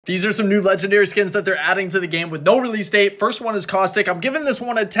These are some new legendary skins that they're adding to the game with no release date. First one is Caustic. I'm giving this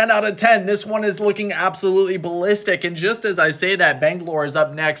one a 10 out of 10. This one is looking absolutely ballistic. And just as I say that, Bangalore is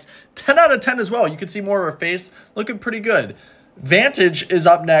up next. 10 out of 10 as well. You can see more of her face looking pretty good. Vantage is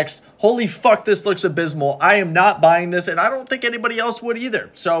up next. Holy fuck, this looks abysmal. I am not buying this, and I don't think anybody else would either.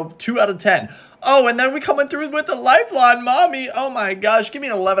 So 2 out of 10. Oh, and then we coming through with the Lifeline, mommy. Oh my gosh, give me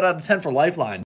an 11 out of 10 for Lifeline.